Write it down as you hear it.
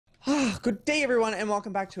Good day, everyone, and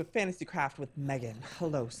welcome back to a Fantasycraft with Megan.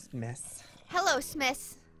 Hello, Miss. Hello,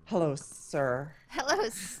 Smith. Hello, sir. Hello,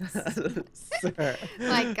 Sir.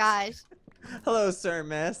 My gosh. Hello, sir,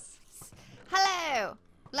 miss. Hello.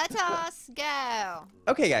 Let us go.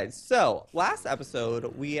 Okay, guys, so last episode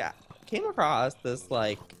we came across this,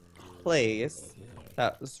 place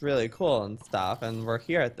that was really cool and stuff, and we're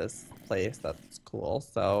here at this place that's cool,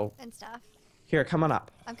 so And stuff. here, come on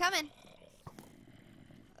up. I'm coming.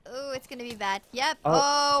 Oh, it's gonna be bad. Yep. Oh.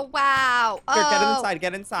 Oh, wow. Here, get Oh. inside,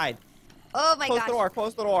 get inside. Oh my Close gosh. the door,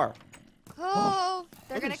 close the door. Oh,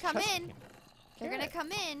 they're Look gonna at come this in. They're gonna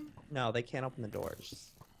come in. No, they can't open the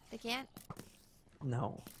doors. They can't.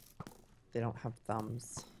 No, they don't have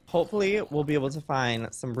thumbs. Hopefully, we'll be able to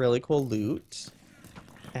find some really cool loot,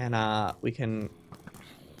 and we can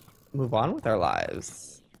move on with our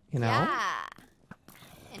lives, you know? Yeah.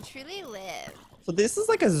 And truly live. So this is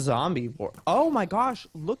like a zombie war. Oh my gosh,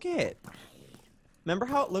 look it. Remember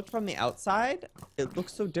how it looked from the outside? It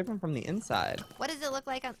looks so different from the inside. What does it look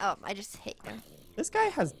like on? Oh, I just hit you. This guy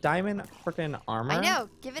has diamond freaking armor. I know.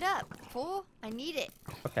 Give it up, fool. I need it.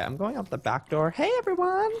 Okay, I'm going out the back door. Hey,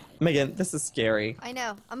 everyone. Megan, this is scary. I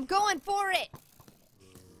know. I'm going for it.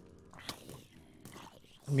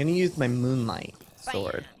 I'm gonna use my moonlight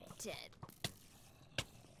sword. Bam. Dead.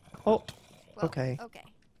 Oh, Whoa. okay. Okay.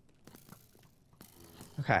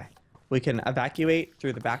 Okay. We can evacuate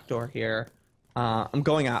through the back door here. I'm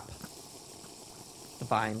going up. The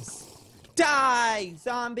vines. Die,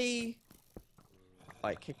 zombie! Oh,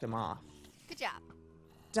 I kicked him off. Good job.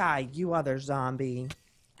 Die, you other zombie.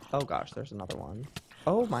 Oh gosh, there's another one.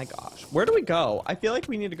 Oh my gosh. Where do we go? I feel like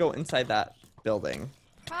we need to go inside that building.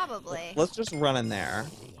 Probably. Let's just run in there.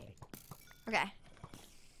 Okay.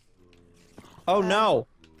 Oh no!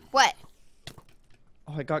 What?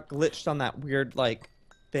 Oh, I got glitched on that weird,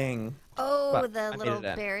 thing. Oh, But the I made little it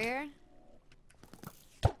in. barrier.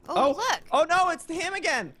 Oh, Oh, look. Oh no, it's him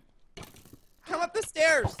again! Come up the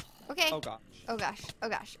stairs! Okay. Oh gosh. Oh gosh. Oh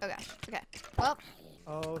gosh. Oh gosh. Okay. Well.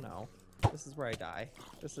 Oh no. This is where I die.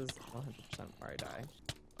 This is 100% where I die.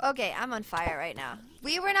 Okay. I'm on fire right now.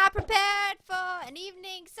 We were not prepared for an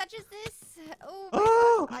evening such as this. Oh. My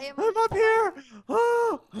Oh! God. I am. I'm up here!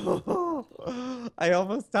 Oh! I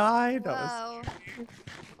almost died. That was... Wow.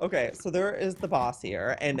 Okay, so there is the boss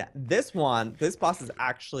here, and this boss is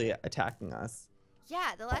actually attacking us.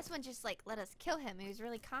 Yeah. The last one just let us kill him. He was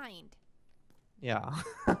really kind. Yeah.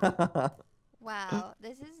 Wow.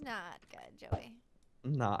 This is not good, Joey.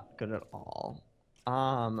 Not good at all.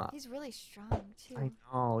 He's really strong too. I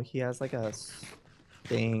know, he has like a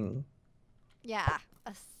thing. Yeah.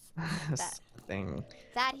 A That. thing.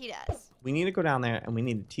 That he does. We need to go down there and we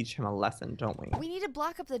need to teach him a lesson, don't we? We need to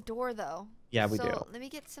block up the door, though. Yeah, we so, do. let me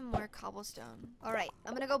get some more cobblestone. All right,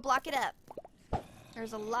 I'm gonna go block it up.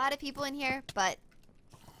 There's a lot of people in here, but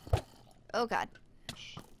oh god.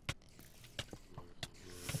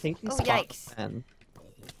 I think he's Oh, yikes. in.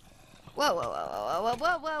 Whoa, whoa, whoa, whoa,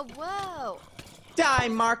 whoa, whoa, whoa, whoa! Die,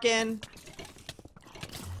 Markin!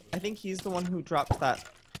 I think he's the one who dropped that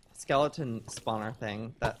skeleton spawner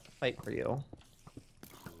thing, that fight for you.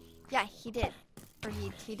 Yeah, he did, or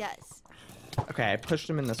he does. Okay, I pushed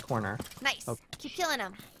him in this corner. Nice. Okay. Keep killing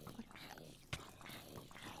him.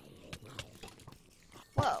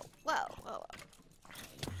 Whoa, whoa, whoa, whoa.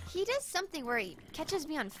 He does something where he catches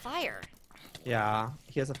me on fire. Yeah,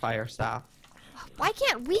 he has a fire staff. Why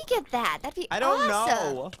can't we get that? That'd be I don't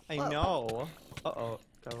awesome. know. I Whoa. know. Uh-oh,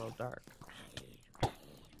 got a little dark.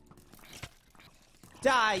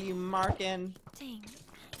 Die, you Markin! Dang.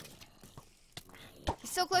 He's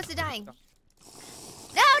so close to dying. No,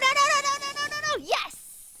 no, no, no, no, no, no, no, no! Yes!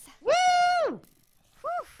 Woo!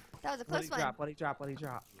 Whew. That was a close one. What did he drop? What did he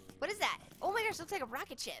drop? What is that? Oh my gosh, looks like a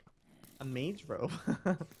rocket ship. A mage robe.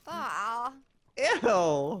 Aw.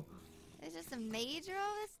 Ew! It's just a mage robe?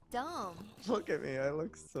 That's dumb. Look at me, I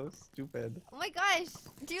look so stupid. Oh my gosh.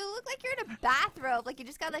 Do you look like you're in a bathrobe? Like you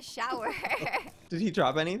just got out of the shower. Did he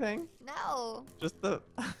drop anything? No. Just the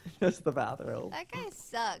just the bathrobe. That guy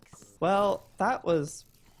sucks. Well, that was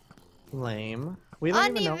lame. We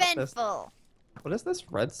don't even know Uneventful. what does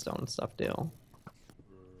this redstone stuff do?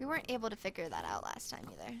 We weren't able to figure that out last time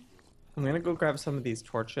either. I'm gonna go grab some of these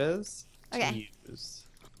torches Okay. to use.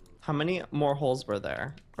 How many more holes were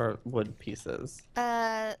there? Or wood pieces?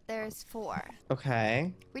 There's 4.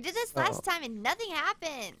 Okay. We did this last time and nothing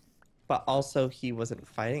happened. But also he wasn't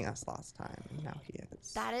fighting us last time. Now he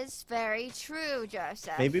is. That is very true,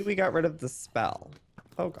 Joseph. Maybe we got rid of the spell.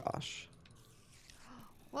 Oh gosh.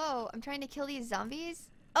 Whoa, I'm trying to kill these zombies.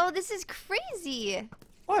 Oh, this is crazy.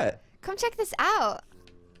 What? Come check this out.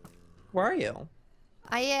 Where are you?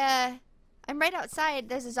 I'm I'm right outside.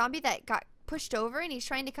 There's a zombie that got pushed over and he's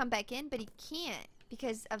trying to come back in, but he can't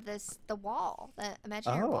because of the wall, the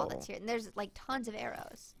imaginary wall that's here. And there's like tons of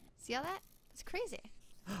arrows. See all that? It's crazy.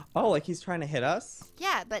 Oh, like he's trying to hit us?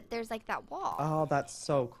 Yeah, but there's like that wall. Oh, that's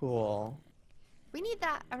so cool. We need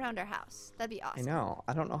that around our house. That'd be awesome. I know.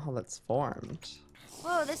 I don't know how that's formed.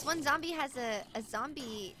 Whoa, this one zombie has a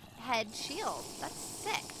zombie head shield. That's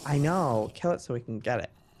sick. I know. Kill it so we can get it.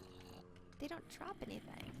 They don't drop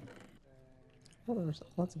anything. Oh, there's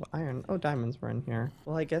lots of iron. Oh, diamonds were in here.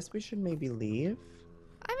 Well, I guess we should maybe leave.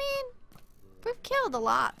 I mean, we've killed a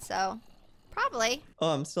lot, so probably. Oh,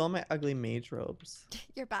 I'm still in my ugly mage robes.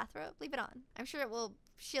 Your bathrobe, leave it on. I'm sure it will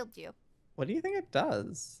shield you. What do you think it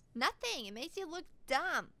does? Nothing. It makes you look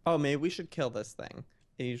dumb. Oh, maybe we should kill this thing.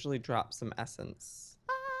 It usually drops some essence.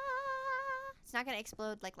 It's not going to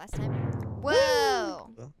explode like last time. Whoa.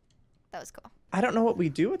 Woo! That was cool. I don't know what we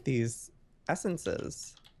do with these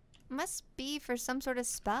essences. Must be for some sort of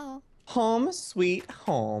spell. Home sweet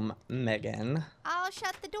home, Megan. I'll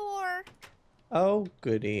shut the door. Oh,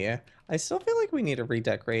 goody. I still feel like we need to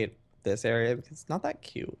redecorate this area because it's not that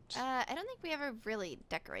cute. I don't think we ever really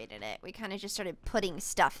decorated it. We kind of just started putting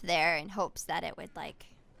stuff there in hopes that it would, like,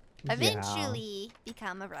 eventually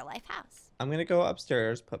become a real-life house. I'm going to go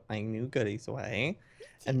upstairs, put my new goodies away.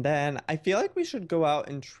 And then I feel like we should go out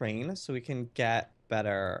and train so we can get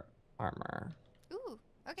better armor. Ooh,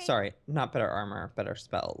 okay. Sorry, not better armor, better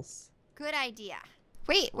spells. Good idea.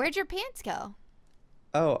 Wait, where'd your pants go?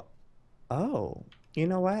 Oh, you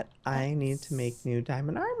know what? I need to make new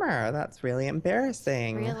diamond armor. That's really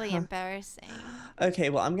embarrassing. Really embarrassing. Okay,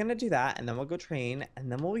 well, I'm going to do that, and then we'll go train,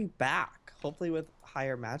 and then we'll be back, hopefully with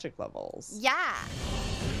higher magic levels. Yeah.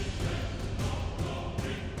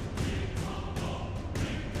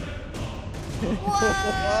 Whoa!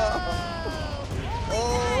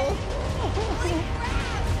 Oh!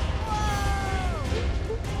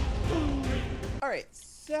 All right,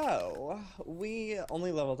 so we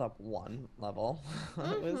only leveled up one level.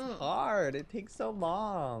 It was hard. It takes so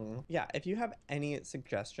long. Yeah, if you have any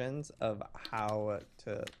suggestions of how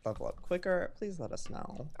to level up quicker, please let us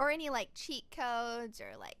know. Or any like cheat codes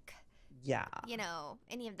or like, yeah, you know,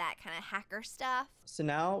 any of that kind of hacker stuff. So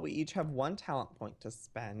now we each have 1 talent point to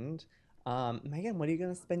spend. Megan, what are you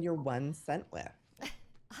gonna spend your 1 cent with?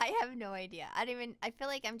 I have no idea. I feel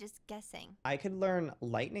like I'm just guessing. I could learn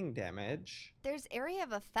lightning damage. There's area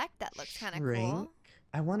of effect that looks kind of Shrink. cool.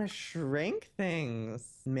 I want to shrink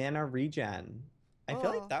things. Mana regen. I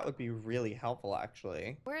feel like that would be really helpful,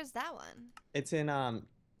 actually. Where is that one? It's in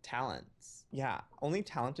talents. Yeah, only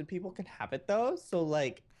talented people can have it though. So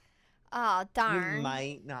like, oh darn, you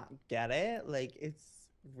might not get it. Like it's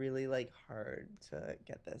really like hard to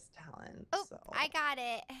get this talent. Oh, so. I got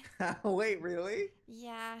it. Wait, really?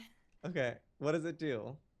 Yeah. Okay, what does it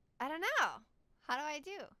do? I don't know. How do I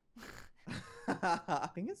do? I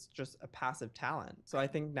think it's just a passive talent. So I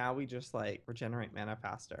think now we just like regenerate mana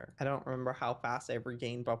faster. I don't remember how fast I've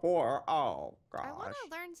regained before. Oh gosh. I want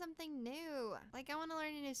to learn something new. Like I want to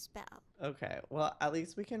learn a new spell. Okay, well at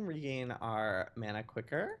least we can regain our mana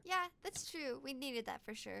quicker. Yeah, that's true. We needed that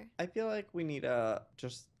for sure. I feel like we need to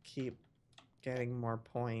just keep getting more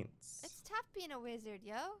points. It's tough being a wizard,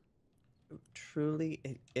 yo. Truly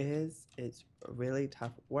it is. It's really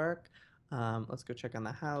tough work. Let's go check on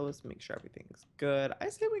the house, make sure everything's good. I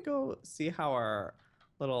say we go see how our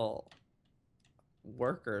little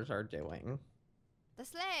workers are doing. The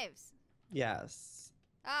slaves. Yes.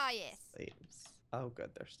 Ah, yes. Slaves. Oh,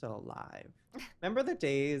 good. They're still alive. Remember the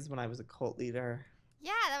days when I was a cult leader?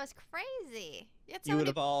 Yeah, that was crazy. You would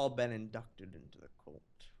have all been inducted into the cult.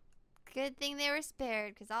 Good thing they were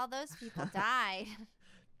spared, because all those people died.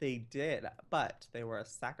 They did, but they were a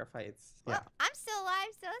sacrifice. Well, I'm still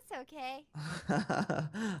alive, so it's okay.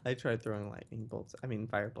 I tried throwing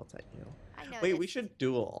fire bolts at you. I know. Wait, we should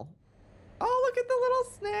duel. Oh, look at the little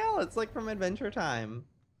snail. It's like from Adventure Time.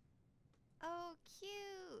 Oh,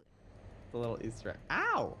 cute. The little Easter egg.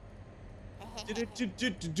 Ow!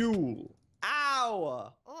 Duel.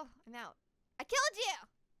 Ow! Oh, I'm out. I killed you!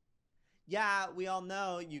 Yeah, we all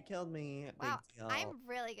know you killed me. Wow, Big deal. I'm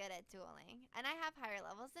really good at dueling. And I have higher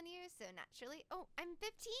levels than you, so naturally... Oh, I'm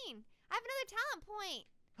 15. I have another talent point.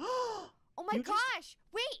 Oh my gosh!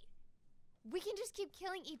 Wait! We can just keep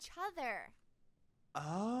killing each other.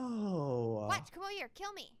 Oh. Watch, come over here.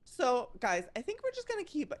 Kill me. So, guys, I think we're just going to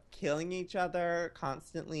keep killing each other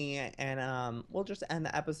constantly, and we'll just end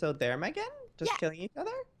the episode there, Megan? Just killing each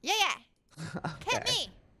other? Yeah, yeah. Okay. Hit me.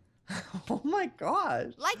 Oh my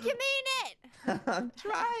gosh. Like you mean it. I'm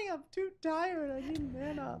trying. I'm too tired. I need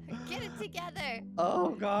mana. Get it together. Oh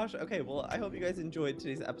gosh. Okay, well, I hope you guys enjoyed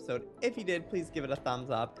today's episode. If you did, please give it a thumbs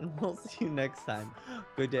up, and we'll see you next time.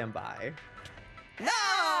 Good day and bye.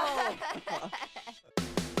 No!